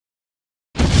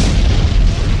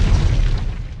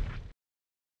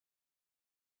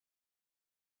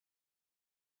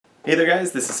Hey there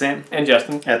guys, this is Sam and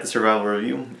Justin at the Survival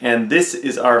Review, and this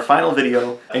is our final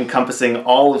video encompassing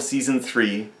all of Season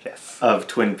 3 of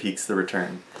Twin Peaks: The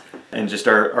Return. And just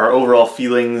our overall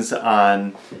feelings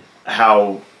on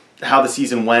how the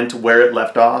season went, where it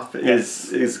left off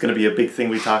is going to be a big thing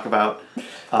we talk about,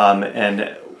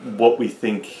 and what we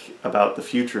think about the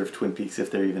future of Twin Peaks,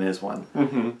 if there even is one.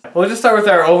 We'll just start with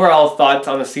our overall thoughts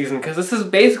on the season, because this is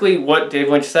basically what Dave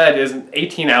Lynch said is an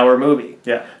 18-hour movie.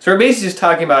 Yeah. So we're basically just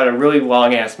talking about a really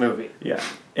long-ass movie. Yeah.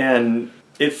 And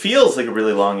it feels like a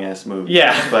really long-ass movie.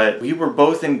 Yeah. But we were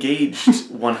both engaged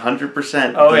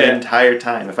 100% the entire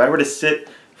time. If I were to sit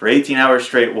for 18 hours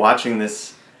straight watching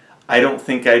this, I don't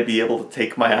think I'd be able to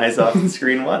take my eyes off the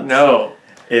screen once. No.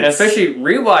 And especially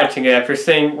rewatching it after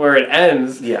seeing where it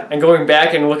ends, and going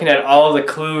back and looking at all the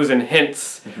clues and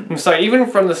hints. So even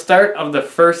from the start of the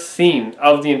first scene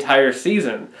of the entire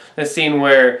season, the scene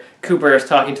where Cooper is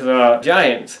talking to the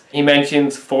Giants, he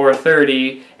mentions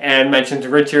 4:30 and mentions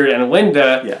Richard and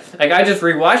Linda. Yeah. Like, I just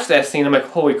rewatched that scene. I'm like,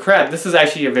 holy crap, this is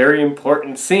actually a very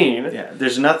important scene. Yeah,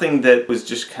 there's nothing that was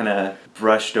just kind of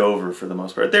brushed over for the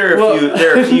most part. There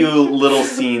are a few little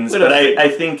scenes, but I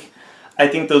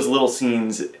think those little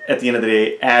scenes, at the end of the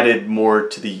day, added more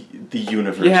to the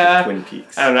universe of Twin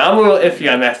Peaks. I don't know, I'm a little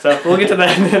iffy on that stuff. We'll get to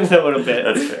that in a little bit.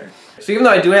 That's fair. So even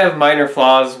though I do have minor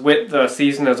flaws with the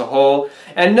season as a whole,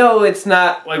 and no, it's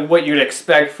not like what you'd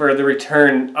expect for the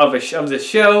return of the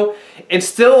show, it's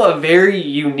still a very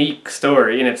unique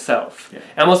story in itself. Yeah.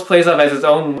 It almost plays off as its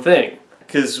own thing.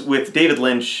 Because with David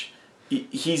Lynch,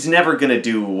 he's never going to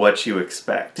do what you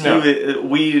expect. No.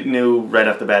 We knew right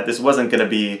off the bat this wasn't going to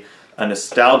be a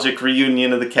nostalgic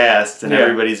reunion of the cast, and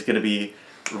everybody's going to be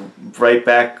right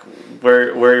back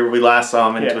where we last saw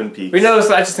him in Twin Peaks. We know it's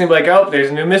not just going to be like, oh, there's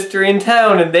a new mystery in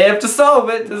town, and they have to solve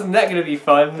it. Isn't that going to be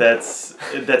fun? That's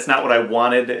not what I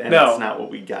wanted, and that's not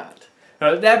what we got.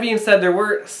 That being said, there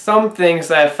were some things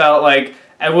that I felt like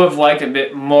I would have liked a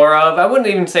bit more of. I wouldn't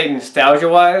even say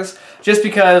nostalgia-wise, just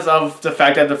because of the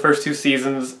fact that the first two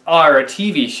seasons are a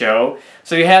TV show.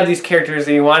 So you have these characters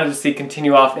that you wanted to see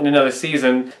continue off in another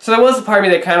season. So there was a part of me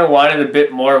that kind of wanted a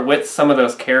bit more with some of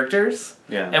those characters.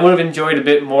 Yeah. And would have enjoyed a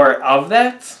bit more of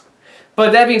that.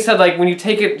 But that being said, like, when you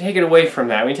take it away from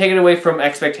that, when you take it away from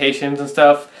expectations and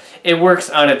stuff, it works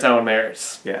on its own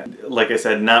merits. Yeah. Like I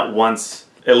said, not once,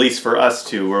 at least for us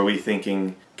two, were we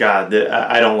thinking, God,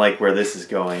 I don't like where this is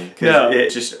going. No.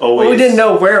 It just always... Well, we didn't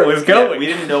know where it was going. Yeah, we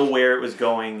didn't know where it was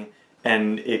going,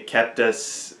 and it kept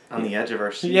us on the edge of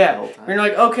our seat the whole time. We're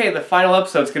like, okay, the final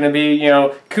episode's going to be,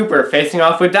 Cooper facing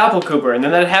off with Doppel Cooper, and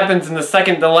then that happens in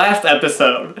the last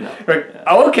episode. No. We're like,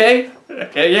 oh, okay.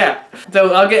 Okay, yeah.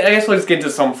 So I guess we'll just get into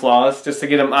some flaws, just to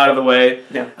get them out of the way.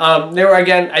 Yeah. There were,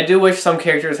 again, I do wish some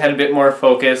characters had a bit more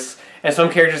focus, and some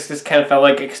characters just kind of felt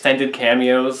like extended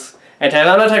cameos. And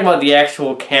I'm not talking about the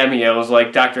actual cameos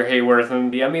like Dr. Hayworth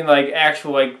and I mean like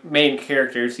actual like main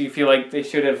characters you feel like they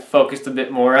should have focused a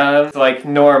bit more on. Like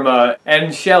Norma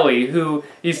and Shelley, who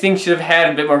you think should have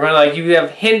had a bit more going on. Like you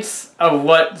have hints of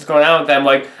what's going on with them,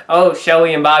 like, oh,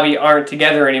 Shelley and Bobby aren't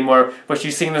together anymore, but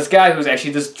she's seeing this guy who's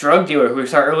actually this drug dealer who we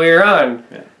saw earlier on.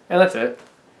 Yeah. And that's it.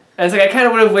 And it's like I kind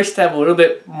of would have wished to have a little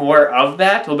bit more of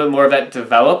that, a little bit more of that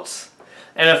developed.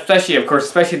 And especially, of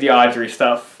course, the Audrey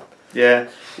stuff. Yeah.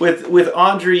 With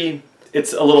Audrey,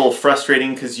 it's a little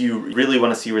frustrating because you really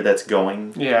want to see where that's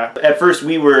going. Yeah. At first,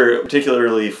 we were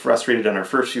particularly frustrated on our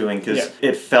first viewing because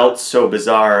it felt so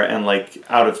bizarre and like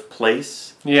out of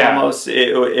place. Yeah. Almost.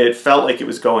 It felt like it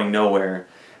was going nowhere.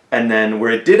 And then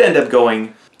where it did end up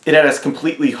going, it had us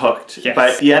completely hooked. Yes.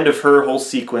 By the end of her whole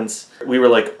sequence, we were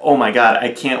like, oh my God,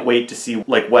 I can't wait to see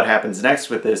like what happens next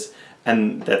with this.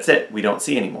 And that's it. We don't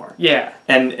see anymore. Yeah.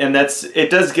 And it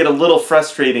does get a little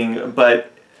frustrating, but...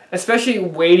 Especially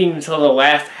waiting until the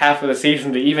last half of the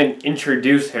season to even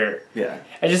introduce her. Yeah.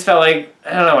 I just felt like,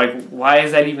 I don't know, like, why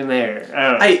is that even there?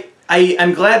 I don't know.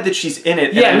 I'm glad that she's in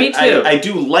it. Yeah, me too. I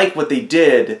do like what they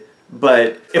did,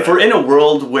 but if we're in a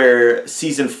world where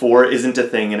season 4 isn't a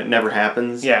thing and it never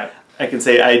happens... Yeah. I can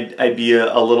say I'd be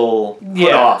a little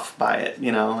put off by it,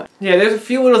 Yeah, there's a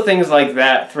few little things like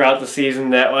that throughout the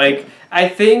season that, like, I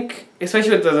think,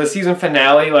 especially with the season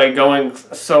finale, like, going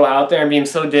so out there and being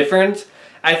so different,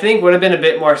 I think would have been a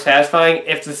bit more satisfying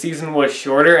if the season was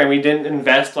shorter and we didn't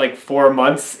invest, like, 4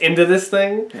 months into this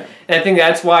thing. Yeah. And I think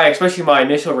that's why, especially my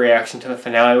initial reaction to the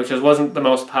finale, which wasn't the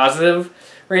most positive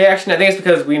reaction, I think it's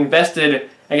because we invested,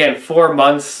 again, 4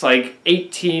 months, like,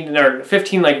 18 or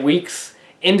 15, like, weeks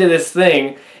into this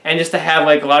thing, and just to have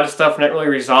like a lot of stuff not really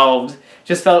resolved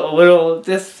just felt a little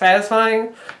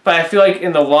dissatisfying. But I feel like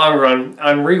in the long run,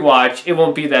 on rewatch, it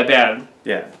won't be that bad.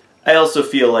 Yeah. I also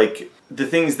feel like the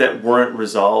things that weren't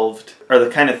resolved are the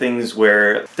kind of things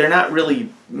where they're not really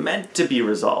meant to be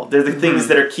resolved. They're the things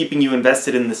that are keeping you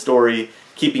invested in the story,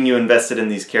 keeping you invested in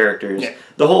these characters. Yeah.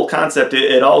 The whole concept,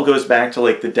 it all goes back to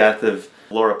like the death of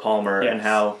Laura Palmer and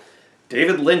how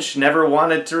David Lynch never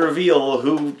wanted to reveal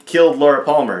who killed Laura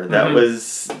Palmer. That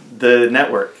was the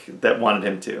network that wanted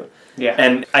him to. Yeah.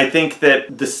 And I think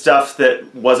that the stuff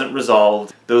that wasn't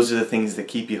resolved, those are the things that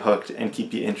keep you hooked and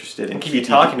keep you interested and keep you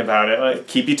talking about it. Like,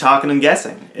 keep you talking and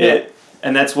guessing. Yeah.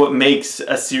 And that's what makes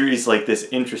a series like this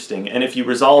interesting. And if you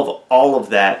resolve all of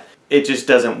that, it just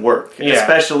doesn't work. Yeah.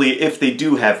 Especially if they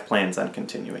do have plans on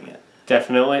continuing it.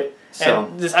 Definitely. So,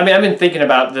 and I've been thinking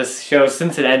about this show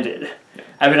since it ended. Yeah.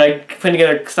 I've been like putting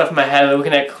together stuff in my head,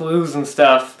 looking at clues and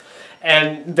stuff.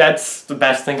 And that's the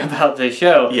best thing about this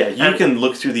show. Yeah, you can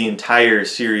look through the entire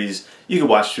series. You can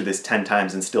watch through this 10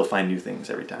 times and still find new things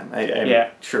every time.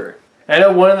 I'm sure. I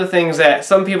know one of the things that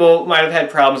some people might have had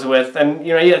problems with, and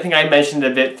I think I mentioned a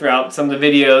bit throughout some of the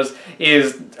videos,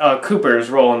 is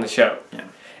Cooper's role in the show. Yeah.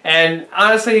 And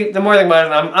honestly, the more I think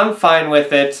about it, I'm fine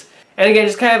with it. And again,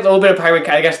 just kind of a little bit of probably,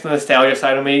 I guess, the nostalgia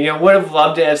side of me. Would have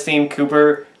loved to have seen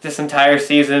Cooper this entire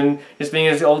season, just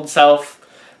being his old self.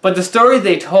 But the story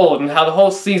they told and how the whole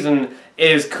season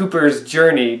is Cooper's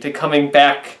journey to coming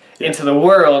back into the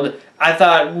world, I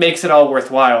thought makes it all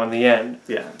worthwhile in the end.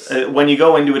 Yeah. When you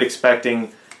go into it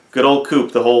expecting good old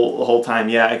Coop the whole time,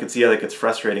 yeah, I could see how that gets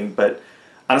frustrating. But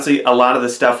honestly, a lot of the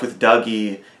stuff with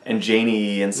Dougie and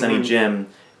Janie and Sonny Jim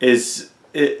is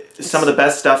some of the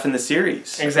best stuff in the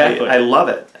series. Exactly. I love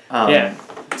it.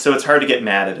 So it's hard to get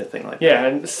mad at a thing like that. Yeah,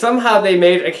 and somehow they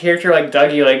made a character like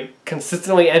Dougie like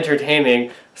consistently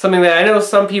entertaining. Something that I know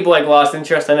some people like lost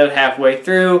interest in it halfway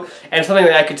through, and something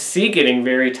that I could see getting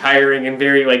very tiring and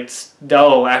very like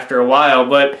dull after a while.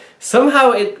 But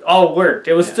somehow it all worked.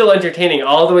 It was still entertaining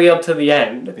all the way up to the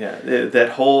end. Yeah, that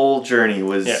whole journey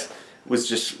was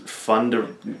just fun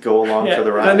to go along for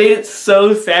the ride. That made it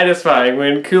so satisfying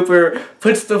when Cooper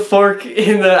puts the fork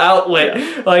in the outlet.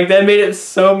 Yeah. Like, that made it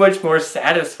so much more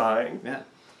satisfying. Yeah.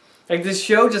 Like, this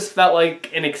show just felt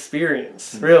like an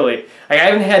experience, really. Like, I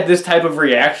haven't had this type of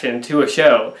reaction to a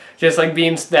show. Just, like,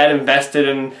 being that invested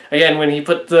in, again, when he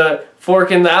put the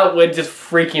fork in the outlet, just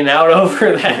freaking out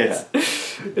over that. Yeah.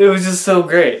 It was just so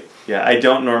great. Yeah, I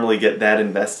don't normally get that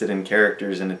invested in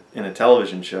characters in a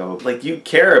television show. Like, you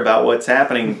care about what's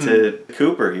happening to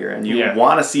Cooper here, and you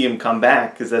want to see him come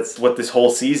back, because that's what this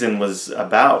whole season was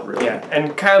about, really. Yeah,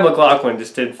 and Kyle MacLachlan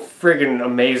just did friggin'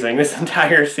 amazing this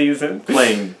entire season.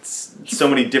 Playing so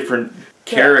many different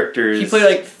characters. He played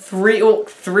like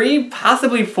three,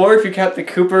 possibly four if you count the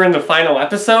Cooper in the final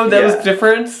episode that was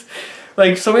different.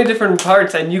 Like, so many different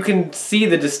parts, and you can see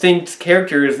the distinct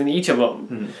characters in each of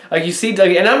them. Like, you see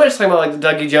Dougie, and I'm not just talking about,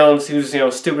 like, Dougie Jones, who's,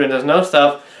 stupid and doesn't know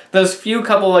stuff. Those few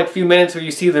minutes where you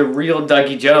see the real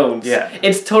Dougie Jones. Yeah.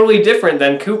 It's totally different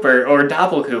than Cooper or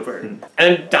Doppel Cooper.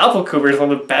 And Doppel Cooper is one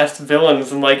of the best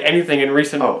villains in, like, anything in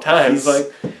recent times.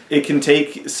 Like, it can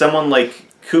take someone like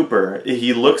Cooper,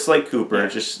 he looks like Cooper,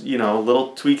 just,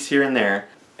 little tweaks here and there,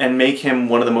 and make him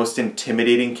one of the most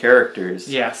intimidating characters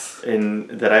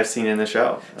that I've seen in the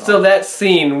show. So that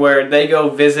scene where they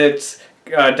go visit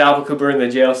Doppel Cooper in the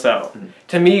jail cell,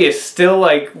 to me is still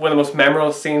like one of the most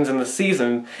memorable scenes in the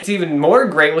season. It's even more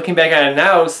great looking back on it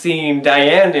now, seeing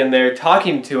Diane in there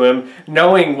talking to him,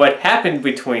 knowing what happened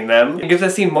between them. It gives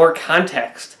that scene more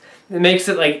context. It makes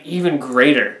it like even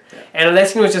greater. And that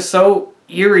scene was just so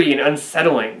eerie and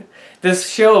unsettling. This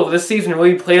season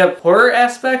really played up horror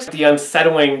aspects, the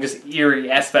unsettling, just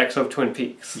eerie aspects of Twin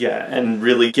Peaks. Yeah, and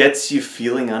really gets you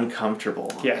feeling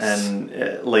uncomfortable. Yes.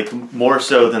 And, like, more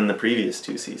so than the previous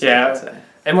two seasons, I'd say.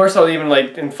 And more so even,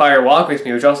 like, in Fire Walk With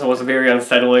Me, which also was a very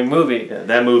unsettling movie. Yeah,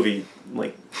 that movie,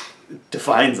 like,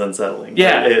 defines unsettling.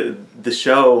 Yeah. The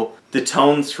show, the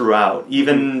tone throughout,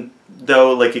 even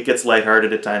though, like, it gets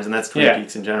lighthearted at times, and that's Twin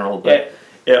Peaks in general, but...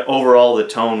 overall, the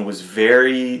tone was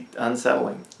very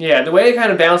unsettling. Yeah, the way it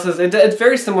kind of balances, it's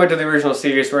very similar to the original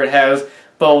series where it has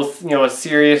both, a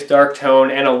serious, dark tone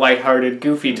and a lighthearted,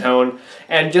 goofy tone.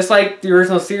 And just like the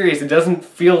original series, it doesn't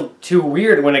feel too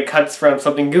weird when it cuts from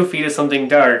something goofy to something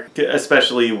dark.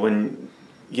 Especially when,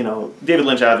 David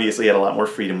Lynch obviously had a lot more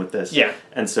freedom with this. Yeah.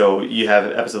 And so you have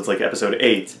episodes like Episode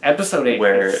 8. Episode 8.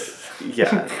 Where...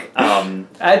 Yeah.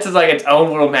 It's just like its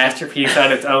own little masterpiece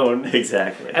on its own.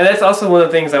 Exactly. And that's also one of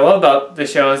the things I love about the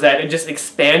show is that it just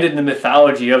expanded the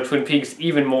mythology of Twin Peaks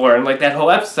even more. And like that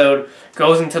whole episode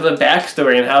goes into the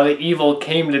backstory and how the evil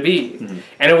came to be.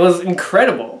 And it was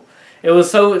incredible. It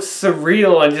was so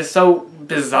surreal and just so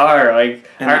bizarre. Like,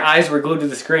 our eyes were glued to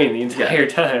the screen the entire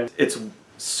time. It's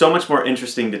so much more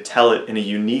interesting to tell it in a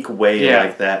unique way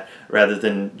like that rather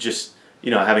than just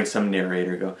having some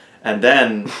narrator go, and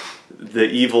then the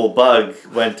evil bug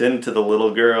went into the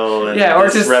little girl, and or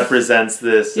this just represents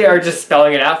this. Yeah, or just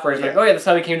spelling it out for us, like, oh yeah, that's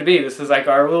how we came to be. This is like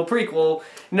our little prequel.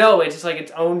 No, it's just like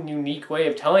its own unique way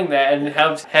of telling that, and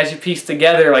has you piece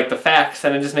together like the facts,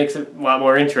 and it just makes it a lot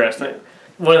more interesting.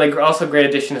 One of the also great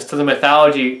additions to the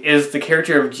mythology is the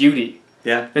character of Judy.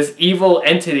 Yeah. This evil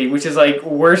entity, which is like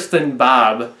worse than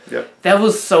Bob. Yep. That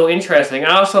was so interesting.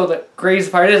 And also the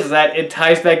greatest part is that it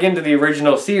ties back into the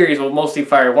original series, well, mostly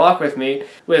Fire Walk With Me,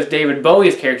 with David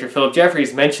Bowie's character, Philip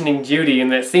Jeffries, mentioning Judy in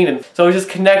that scene. And so it just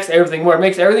connects everything more. It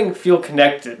makes everything feel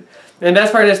connected. And the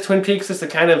best part is Twin Peaks is the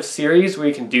kind of series where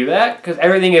you can do that, because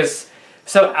everything is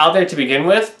so out there to begin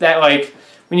with that, like,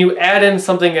 when you add in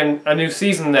something in a new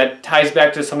season that ties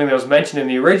back to something that was mentioned in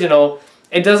the original,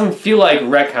 it doesn't feel like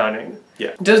retconning. Yeah.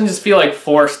 It doesn't just feel like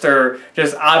forced or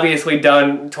just obviously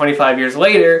done 25 years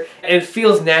later. It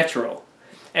feels natural.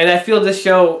 And I feel this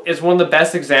show is one of the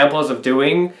best examples of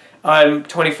doing a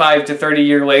 25 to 30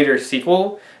 year later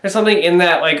sequel. There's something in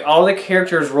that, like, all the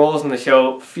characters' roles in the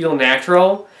show feel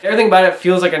natural. Everything about it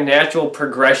feels like a natural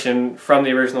progression from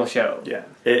the original show. Yeah.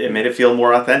 It made it feel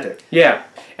more authentic. Yeah.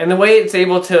 And the way it's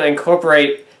able to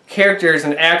incorporate characters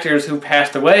and actors who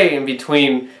passed away in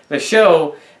between the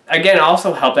show, again,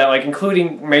 also helped that, like,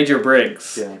 including Major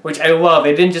Briggs, which I love.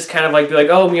 They didn't just kind of like be like,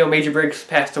 oh, Major Briggs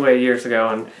passed away years ago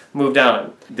and moved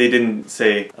on. They didn't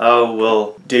say, oh,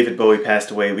 well, David Bowie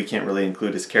passed away, we can't really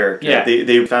include his character. Yeah.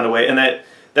 They found a way, and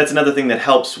that's another thing that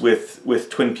helps with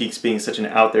Twin Peaks being such an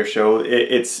out there show.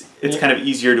 It's kind of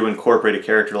easier to incorporate a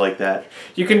character like that.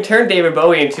 You can turn David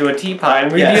Bowie into a teapot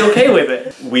and we'd be okay with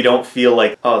it. We don't feel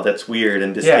like, oh, that's weird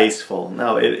and distasteful.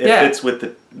 No, it fits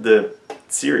with the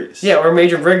series. Yeah, or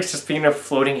Major Briggs just being a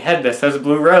floating head that says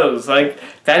Blue Rose. Like,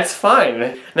 that's fine.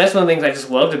 And that's one of the things I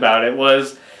just loved about it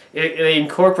was they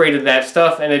incorporated that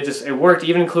stuff, and it worked,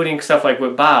 even including stuff like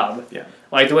with Bob. Yeah.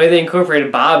 Like, the way they incorporated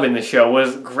Bob in the show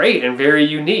was great and very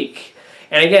unique.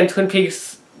 And again, Twin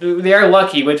Peaks, they are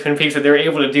lucky with Twin Peaks that they're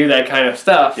able to do that kind of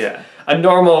stuff. Yeah. A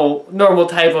normal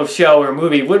type of show or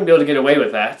movie wouldn't be able to get away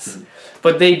with that. Mm-hmm.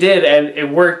 But they did, and it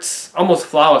worked almost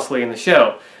flawlessly in the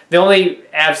show. The only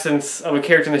absence of a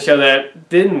character in the show that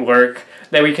didn't work,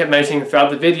 that we kept mentioning throughout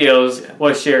the videos,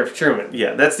 was Sheriff Truman.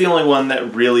 Yeah, that's the only one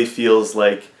that really feels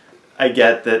like, I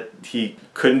get that he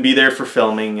couldn't be there for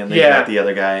filming and they got the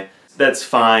other guy. That's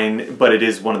fine, but it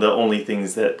is one of the only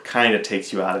things that kind of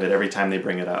takes you out of it every time they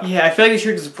bring it up. Yeah, I feel like they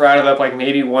should have just brought it up like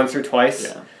maybe once or twice.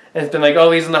 Yeah. And it's been like,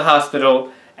 oh, he's in the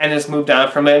hospital, and just moved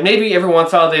on from it. Maybe every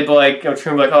once in a while they'd be like, Truman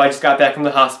would be like, oh, I just got back from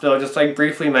the hospital, just like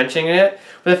briefly mentioning it.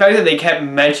 But the fact that they kept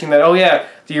mentioning that, oh yeah,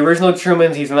 the original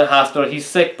Truman's, he's in the hospital, he's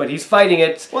sick, but he's fighting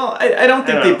it. Well, I don't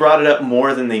think they brought it up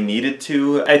more than they needed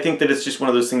to. I think that it's just one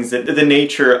of those things that the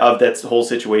nature of that whole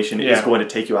situation is going to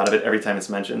take you out of it every time it's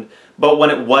mentioned. But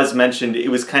when it was mentioned, it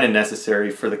was kind of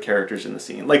necessary for the characters in the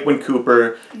scene. Like when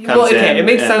Cooper comes in. It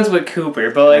makes sense with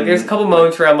Cooper, but like there's a couple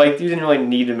moments where I'm like, you didn't really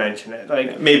need to mention it.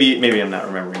 Like maybe I'm not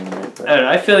remembering it. But. I don't know.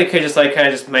 I feel like they could just like kind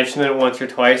of just mentioned it once or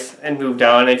twice and moved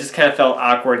on. It just kind of felt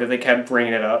awkward that they kept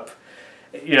bringing it up.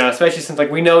 You know, especially since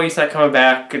like we know he's not coming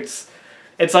back.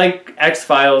 It's like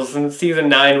X-Files in season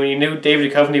 9 when you knew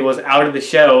David Duchovny was out of the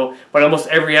show, but almost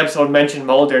every episode mentioned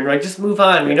Mulder, and we're like, just move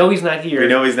on. We know he's not here. We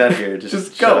know he's not here.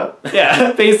 Just go. Shut up.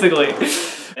 Yeah, basically.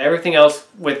 Everything else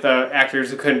with the actors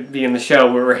who couldn't be in the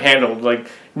show were handled like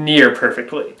near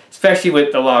perfectly, especially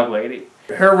with the Log Lady.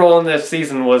 Her role in this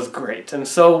season was great and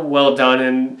so well done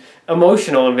and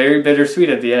emotional and very bittersweet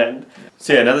at the end.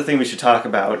 So yeah, another thing we should talk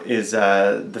about is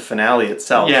the finale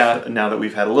itself. Yeah. Now that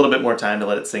we've had a little bit more time to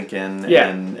let it sink in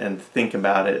and think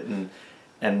about it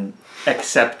and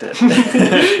accept it.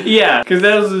 Yeah, because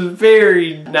that was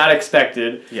very not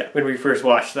expected when we first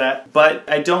watched that. But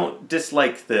I don't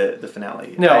dislike the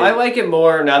finale. No, I like it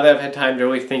more now that I've had time to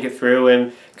really think it through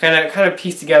and kind of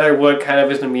piece together what kind of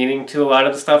is the meaning to a lot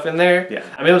of the stuff in there. Yeah.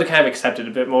 I'm able to kind of accept it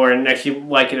a bit more and actually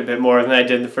like it a bit more than I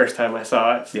did the first time I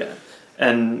saw it. Yeah.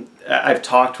 And I've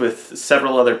talked with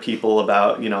several other people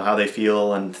about, how they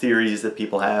feel and theories that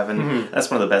people have, and that's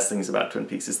one of the best things about Twin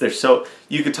Peaks is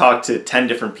you could talk to 10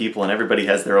 different people and everybody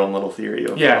has their own little theory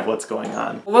of what's going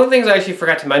on. One of the things I actually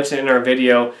forgot to mention in our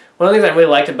video, one of the things I really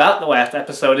liked about the last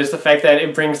episode is the fact that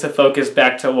it brings the focus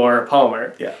back to Laura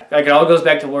Palmer. Yeah. Like it all goes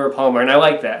back to Laura Palmer, and I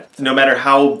like that. No matter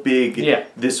how big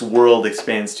this world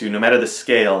expands to, no matter the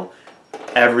scale,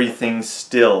 everything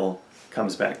still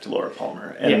comes back to Laura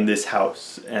Palmer and this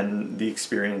house and the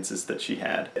experiences that she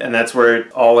had. And that's where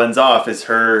it all ends off, is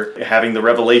her having the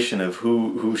revelation of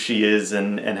who she is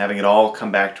and having it all come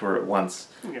back to her at once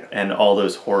and all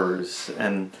those horrors.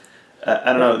 And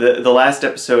I don't know. The last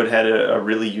episode had a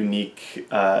really unique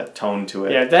tone to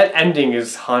it. Yeah, that ending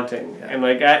is haunting, and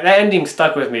like that ending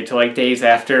stuck with me till like days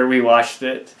after we watched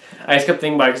it. I just kept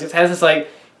thinking about it because it has this like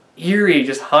eerie,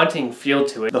 just haunting feel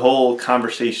to it. The whole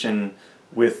conversation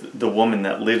with the woman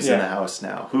that lives in the house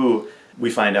now, who we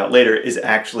find out later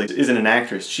isn't an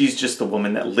actress. She's just the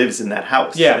woman that lives in that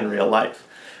house in real life,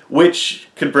 which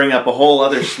could bring up a whole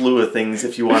other slew of things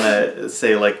if you want to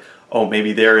say like, oh,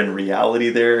 maybe they're in reality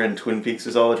there and Twin Peaks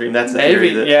was all a dream. That's the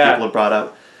theory that people have brought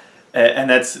up. And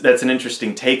that's an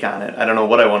interesting take on it. I don't know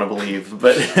what I want to believe,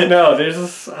 but no, there's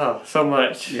just, so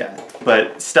much. Yeah,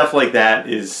 but stuff like that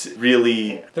is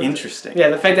really interesting.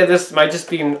 Yeah, the fact that this might just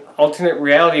be an alternate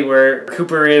reality where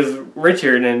Cooper is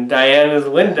Richard and Diane is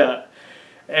Linda,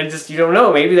 and just you don't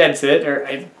know. Maybe that's it, or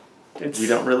we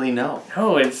don't really know.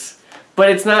 No, but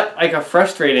it's not like a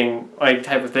frustrating like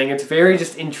type of thing. It's very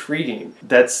just intriguing.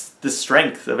 That's the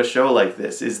strength of a show like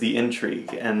this, is the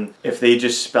intrigue. And if they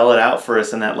just spell it out for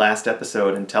us in that last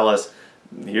episode and tell us,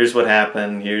 here's what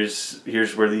happened, here's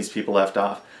where these people left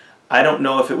off, I don't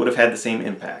know if it would have had the same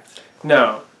impact.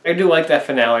 No. I do like that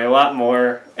finale a lot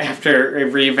more after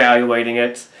reevaluating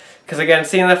it. Because again,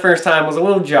 seeing that first time was a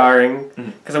little jarring,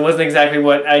 because it wasn't exactly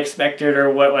what I expected or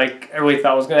what like I really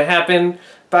thought was going to happen.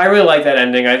 But I really like that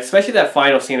ending, especially that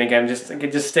final scene again.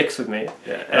 It just sticks with me,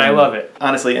 and I love it.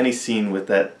 Honestly, any scene with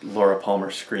that Laura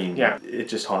Palmer scream, it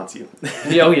just haunts you.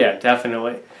 Oh yeah,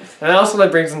 definitely. And also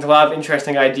that brings into a lot of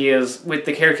interesting ideas with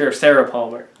the character of Sarah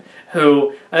Palmer, who,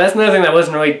 and that's another thing that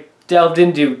wasn't really delved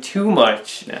into too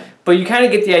much, but you kind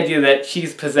of get the idea that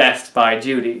she's possessed by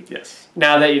Judy. Yes.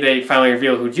 Now that they finally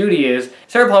reveal who Judy is,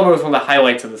 Sarah Palmer was one of the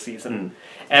highlights of the season.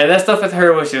 And that stuff with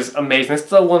her was just amazing. It's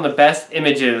still one of the best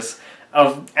images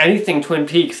of anything Twin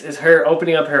Peaks, is her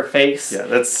opening up her face. Yeah,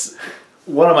 that's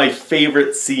one of my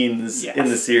favorite scenes in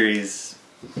the series,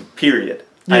 period.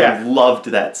 I loved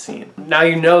that scene. Now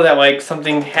you know that like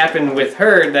something happened with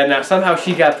her, that now somehow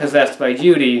she got possessed by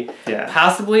Judy. Yeah.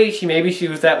 Possibly she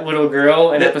was that little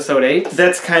girl in episode 8.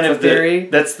 That's kind of theory.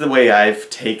 That's the way I've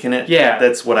taken it. Yeah.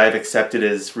 That's what I've accepted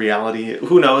as reality.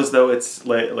 Who knows though? It's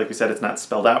like we said, it's not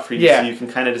spelled out for you, so you can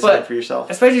kind of decide for yourself.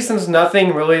 Especially since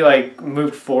nothing really like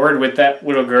moved forward with that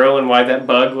little girl and why that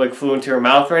bug like flew into her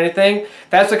mouth or anything.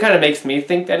 That's what kind of makes me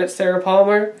think that it's Sarah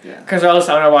Palmer. Yeah. Because else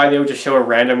I don't know why they would just show a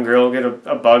random girl get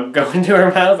a bug go into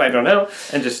her mouth. I don't know.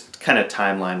 And just kind of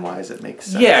timeline-wise, it makes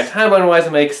sense. Yeah, timeline-wise,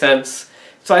 it makes sense.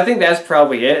 So I think that's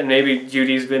probably it. And maybe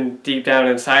Judy's been deep down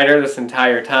inside her this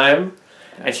entire time.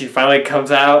 And she finally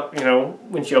comes out,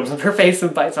 when she opens up her face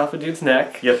and bites off a dude's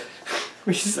neck. Yep.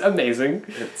 Which is amazing.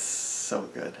 It's so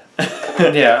good.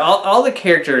 Yeah, all the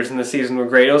characters in the season were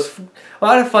great. It was a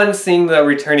lot of fun seeing the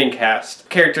returning cast.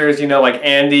 Characters, like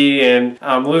Andy and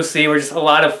Lucy were just a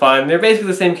lot of fun. They're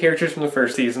basically the same characters from the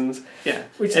first seasons. Yeah,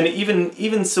 and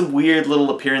even some weird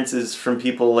little appearances from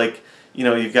people like,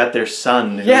 you've got their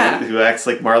son who acts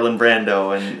like Marlon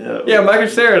Brando. And yeah, Michael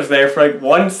Cera's there for like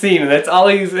one scene, and that's all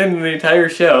he's in the entire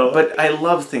show. But I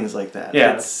love things like that.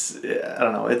 Yeah. I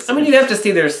don't know. You'd have to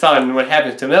see their son and what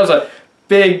happens to him. That was a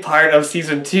big part of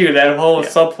season 2, that whole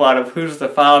subplot of who's the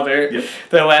father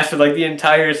that lasted like the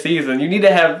entire season. You need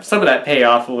to have some of that pay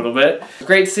off a little bit.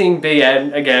 Great seeing Big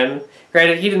Ed again.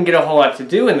 Granted, he didn't get a whole lot to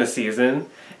do in the season,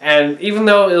 and even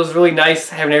though it was really nice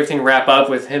having everything wrap up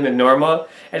with him and Norma,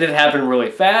 it did happen really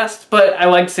fast, but I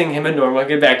liked seeing him and Norma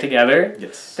get back together.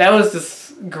 Yes. That was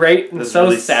just great and so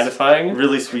really satisfying.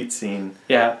 Really sweet scene.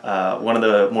 Yeah. One of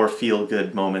the more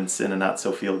feel-good moments in a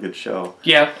not-so-feel-good show.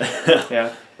 Yeah.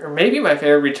 Yeah. Or maybe my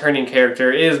favorite returning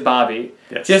character is Bobby.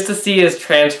 Yes. Just to see his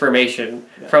transformation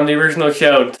from the original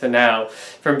show to now.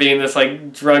 From being this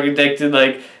like drug-addicted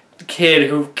like kid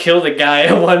who killed a guy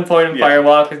at one point in Fire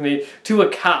Walk With Me to a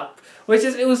cop.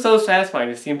 It was so satisfying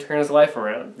to see him turn his life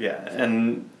around. Yeah,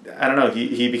 and I don't know,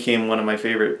 he became one of my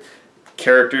favorite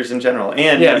characters in general.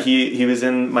 And he was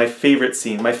in my favorite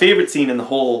scene. My favorite scene in the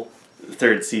whole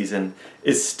 3rd season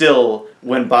is still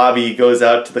when Bobby goes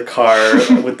out to the car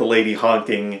with the lady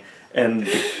honking and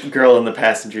the girl in the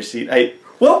passenger seat.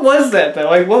 What was that though?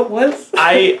 Like, what was?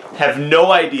 I have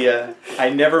no idea. I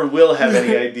never will have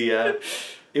any idea.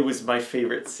 It was my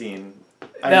favorite scene.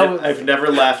 I've never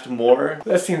laughed more.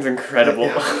 That scene's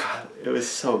incredible. It was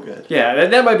so good. Yeah,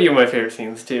 that might be one of my favorite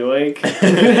scenes too. Like,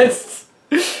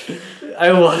 I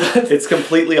love it. It's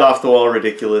completely off the wall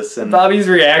ridiculous, and Bobby's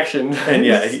reaction. And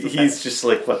yeah, he's just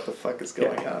like, what the fuck is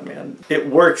going on, man? It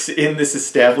works in this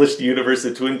established universe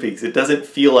of Twin Peaks. It doesn't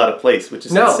feel out of place, which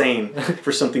is insane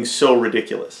for something so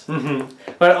ridiculous.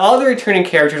 But all the returning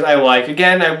characters I like.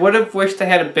 Again, I would have wished they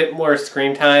had a bit more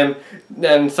screen time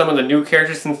than some of the new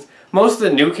characters, since most of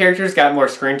the new characters got more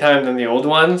screen time than the old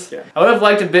ones. Yeah. I would have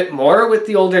liked a bit more with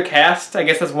the older cast. I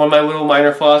guess that's one of my little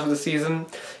minor flaws with the season.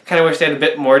 Kind of wish they had a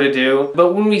bit more to do.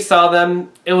 But when we saw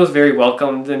them, it was very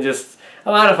welcomed and just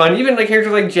a lot of fun. Even the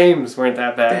characters like James weren't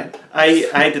that bad.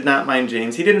 I did not mind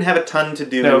James. He didn't have a ton to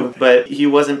do, but he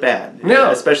wasn't bad.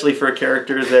 No. Especially for a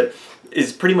character that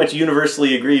is pretty much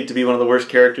universally agreed to be one of the worst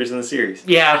characters in the series.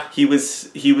 Yeah. He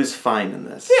was fine in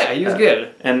this. Yeah, he was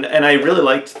good. And I really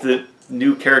liked the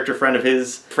new character friend of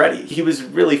his, Freddy. He was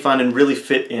really fun and really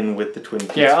fit in with the Twin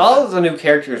Peaks. Yeah, all of the new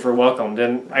characters were welcomed,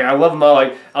 and I love them all.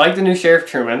 Like, I like the new Sheriff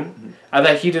Truman. I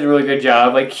thought he did a really good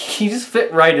job. Like, he just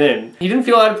fit right in. He didn't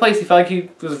feel out of place. He felt like he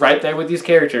was right there with these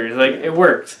characters. Like, it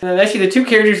worked. And then actually, the two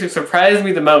characters who surprised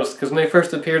me the most, because when they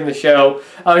first appeared in the show,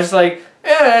 I was just like,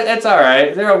 yeah, that's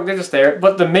alright. They're just there.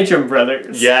 But the Mitchum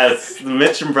brothers. Yes, the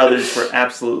Mitchum brothers were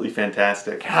absolutely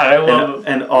fantastic. God, I love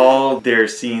them. And all their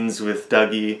scenes with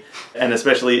Dougie, and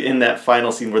especially in that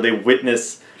final scene where they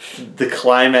witness the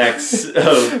climax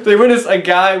of... They witness a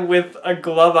guy with a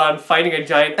glove on fighting a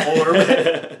giant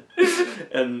orb.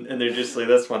 and they're just like,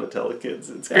 that's fun to tell the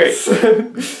kids. It's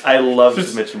great. I loved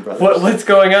the Mitchum brothers. What's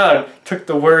going on? Took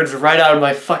the words right out of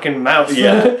my fucking mouth.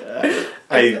 Yeah,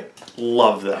 I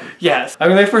love them. Yes. I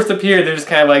mean, when they first appeared, they're just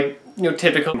kind of like, you know,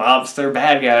 typical mobster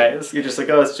bad guys. You're just like,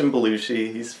 oh, it's Jim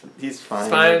Belushi. He's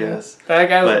fine, I guess. That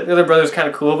guy, the other brother's kind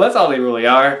of cool, but that's all they really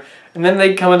are. And then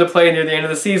they come into play near the end of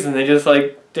the season. They just,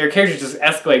 like, their characters just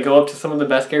escalate, go up to some of the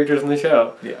best characters in the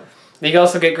show. Yeah. You can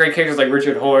also get great characters like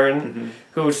Richard Horn,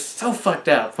 who's so fucked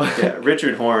up. Yeah,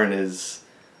 Richard Horn is...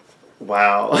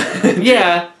 Wow.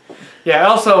 Yeah. Yeah,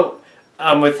 also...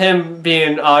 with him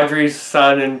being Audrey's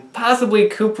son and possibly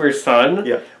Cooper's son,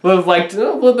 would have liked a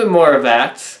little bit more of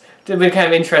that. It would have been kind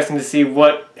of interesting to see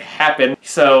what happened.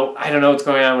 So I don't know what's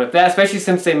going on with that, especially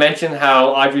since they mentioned how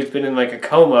Audrey's been in like a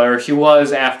coma, or she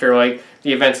was after like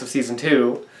the events of season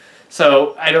 2.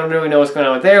 So I don't really know what's going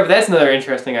on with there, but that's another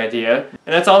interesting idea. And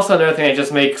that's also another thing that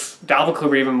just makes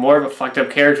Doppelcooper even more of a fucked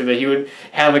up character, that he would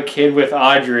have a kid with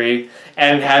Audrey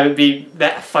and have it be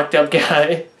that fucked up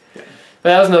guy. But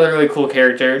that was another really cool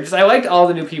character. I liked all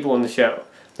the new people in the show.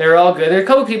 They were all good. There are a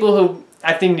couple people who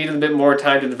I think needed a bit more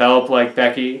time to develop, like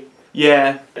Becky.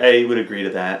 Yeah, I would agree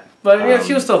to that. But yeah,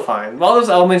 she was still fine. All those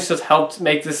elements just helped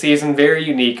make the season very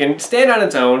unique and stand on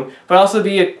its own, but also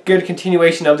be a good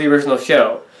continuation of the original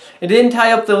show. It didn't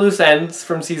tie up the loose ends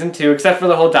from season 2, except for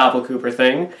the whole Doppelcooper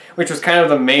thing, which was kind of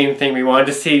the main thing we wanted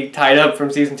to see tied up from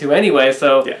season 2 anyway,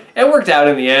 so it worked out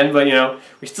in the end, but you know,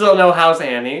 we still don't know how's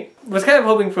Annie. Was kind of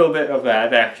hoping for a bit of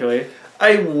that, actually.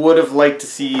 I would have liked to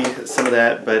see some of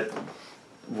that, but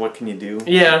what can you do?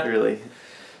 Yeah. Really?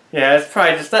 Yeah, it's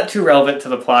probably just not too relevant to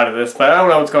the plot of this, but I don't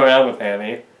know what's going on with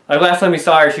Annie. Like, last time we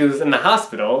saw her, she was in the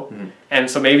hospital, and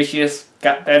so maybe she just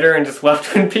got better and just left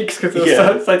Twin Peaks because it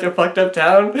was such a fucked up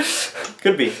town.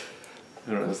 Could be.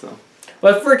 Who knows, though.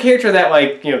 But for a character that,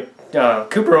 like, you know,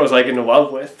 Cooper was, like, in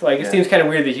love with, like, it seems kind of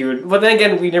weird that he would... But then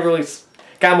again, we never really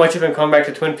got much of him coming back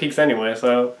to Twin Peaks anyway,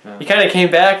 so... He kind of came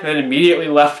back and then immediately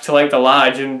left to, like, the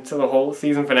lodge and to the whole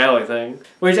season finale thing.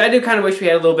 Which I do kind of wish we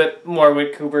had a little bit more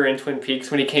with Cooper in Twin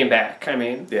Peaks when he came back, I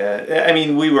mean. Yeah, I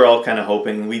mean, we were all kind of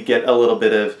hoping we'd get a little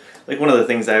bit of... Like, one of the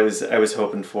things I was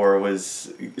hoping for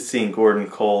was seeing Gordon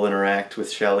Cole interact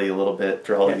with Shelley a little bit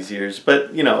for all these years.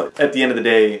 But, you know, at the end of the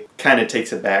day, kind of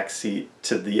takes a backseat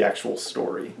to the actual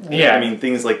story. Yeah. I mean,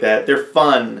 things like that, they're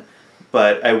fun,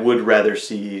 but I would rather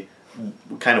see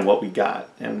kind of what we got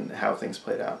and how things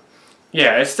played out.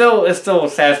 Yeah, it's still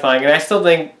satisfying, and I still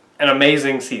think an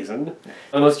amazing season. One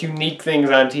of the most unique things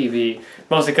on TV,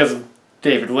 mostly because of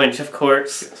David Lynch, of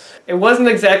course. Yes. It wasn't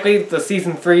exactly the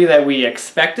season 3 that we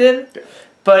expected,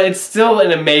 but it's still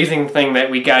an amazing thing that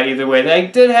we got either way. They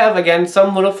did have, again,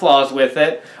 some little flaws with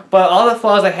it, but all the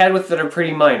flaws I had with it are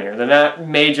pretty minor. They're not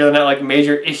major, they're not like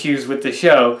major issues with the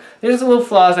show. There's some little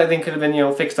flaws I think could have been, you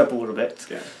know, fixed up a little bit.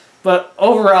 Yeah. But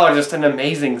overall, just an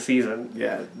amazing season.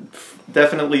 Yeah,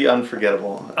 definitely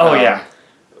unforgettable. Oh, yeah.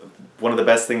 One of the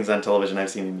best things on television I've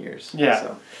seen in years.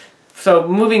 Yeah. So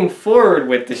moving forward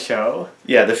with the show.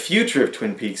 Yeah, the future of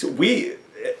Twin Peaks. It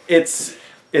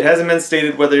hasn't been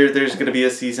stated whether there's going to be a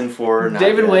season 4 or not.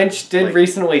 David Lynch did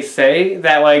recently say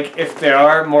that, like, if there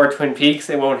are more Twin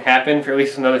Peaks, it won't happen for at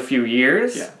least another few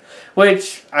years. Yeah.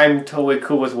 Which I'm totally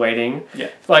cool with waiting. Yeah.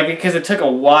 Like, because it took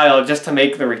a while just to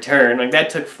make the return. Like,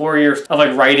 that took 4 years of,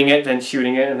 like, writing it, then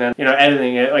shooting it, and then, you know,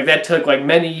 editing it. Like, that took, like,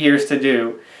 many years to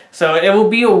do. So it will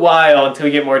be a while until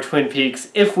we get more Twin Peaks,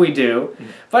 if we do.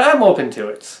 But I'm open to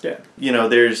it. Yeah. You know,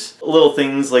 there's little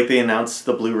things like they announced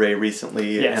the Blu-ray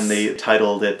recently, and they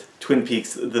titled it Twin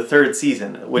Peaks, the third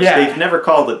season, which they've never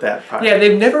called it that prior. Yeah,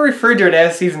 they've never referred to it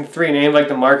as season 3, named like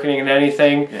the marketing and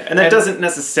anything. Yeah, and that doesn't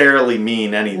necessarily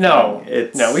mean anything. No,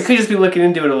 we could just be looking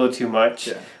into it a little too much.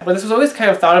 Yeah. But this was always kind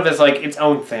of thought of as like its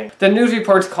own thing. The news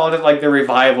reports called it like the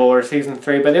revival or season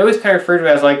 3, but they always kind of referred to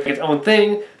it as like its own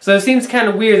thing. So it seems kind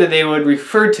of weird that they would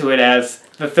refer to it as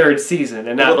the third season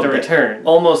and not the return.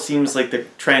 Almost seems like they're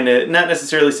trying to, not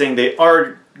necessarily saying they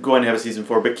are going to have a season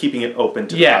 4, but keeping it open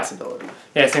to the possibility.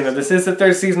 Yeah, saying that this is the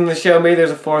third season of the show. Maybe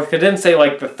there's a fourth. Because it didn't say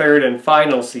like the third and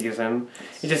final season.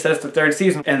 It just says the third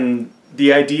season. And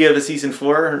the idea of a season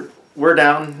 4, we're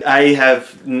down. I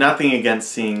have nothing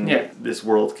against seeing this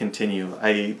world continue.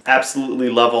 I absolutely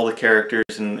love all the characters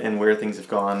and where things have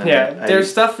gone. And there's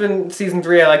stuff in season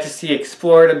 3 I like to see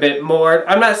explored a bit more.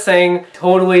 I'm not saying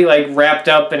totally like wrapped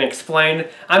up and explained.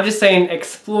 I'm just saying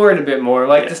explored a bit more.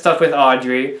 Like the stuff with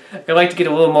Audrey. I'd like to get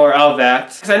a little more of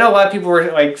that. Because I know a lot of people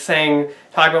were like talking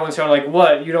about the show, like,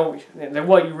 what, you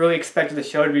really expected the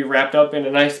show to be wrapped up in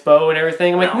a nice bow and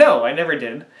everything? I'm like, no, I never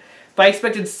did. But I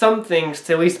expected some things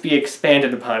to at least be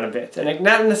expanded upon a bit. And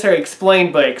not necessarily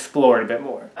explained, but explored a bit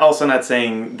more. Also not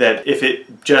saying that if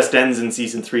it just ends in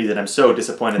season 3 that I'm so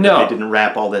disappointed that they didn't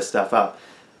wrap all this stuff up.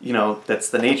 You know, that's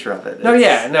the nature of it.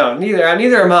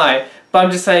 Neither am I. But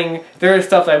I'm just saying there is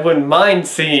stuff I wouldn't mind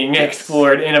seeing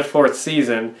explored in a 4th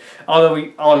season. Although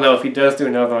we all know if he does do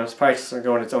another one, it's probably just going to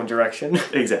go in its own direction.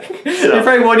 Exactly. So, they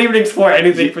probably won't even explore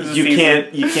anything for the season.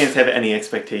 You can't have any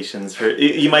expectations for.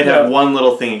 You might have one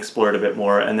little thing explored a bit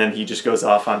more, and then he just goes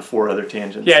off on 4 other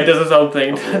tangents. Yeah, does his own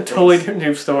thing. Totally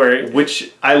new story.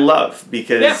 Which I love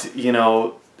because you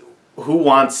know. Who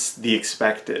wants the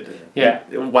expected? Yeah.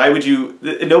 Why would you...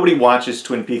 Nobody watches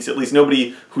Twin Peaks, at least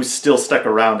nobody who's still stuck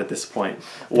around at this point,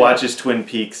 watches Twin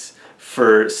Peaks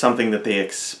for something that they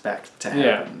expect to happen.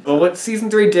 Yeah. Well, what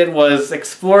season 3 did was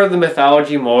explore the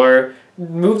mythology more,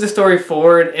 move the story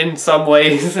forward in some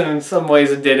ways, and in some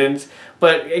ways it didn't.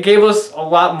 But it gave us a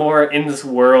lot more in this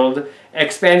world,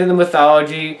 expanded the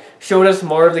mythology, showed us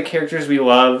more of the characters we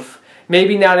love.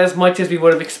 Maybe not as much as we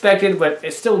would have expected, but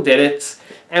it still did it.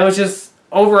 And it was just,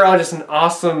 overall, just an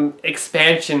awesome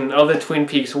expansion of the Twin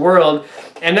Peaks world.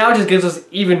 And now it just gives us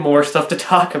even more stuff to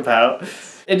talk about.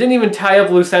 It didn't even tie up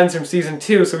loose ends from season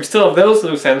 2, so we still have those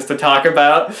loose ends to talk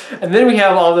about. And then we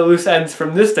have all the loose ends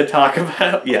from this to talk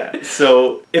about. Yeah,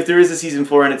 so if there is a season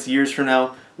 4 and it's years from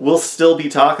now, we'll still be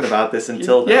talking about this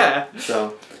until then. Yeah.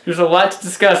 So there's a lot to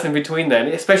discuss in between then,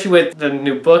 especially with the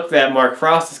new book that Mark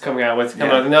Frost is coming out with.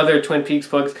 Coming out with another Twin Peaks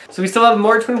books. So we still have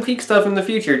more Twin Peaks stuff in the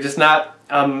future, just not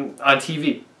on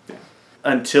TV.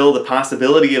 Until the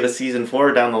possibility of a season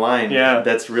 4 down the line. Yeah.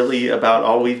 That's really about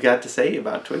all we've got to say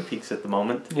about Twin Peaks at the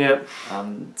moment. Yeah.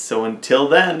 So until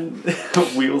then,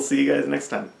 we will see you guys next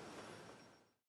time.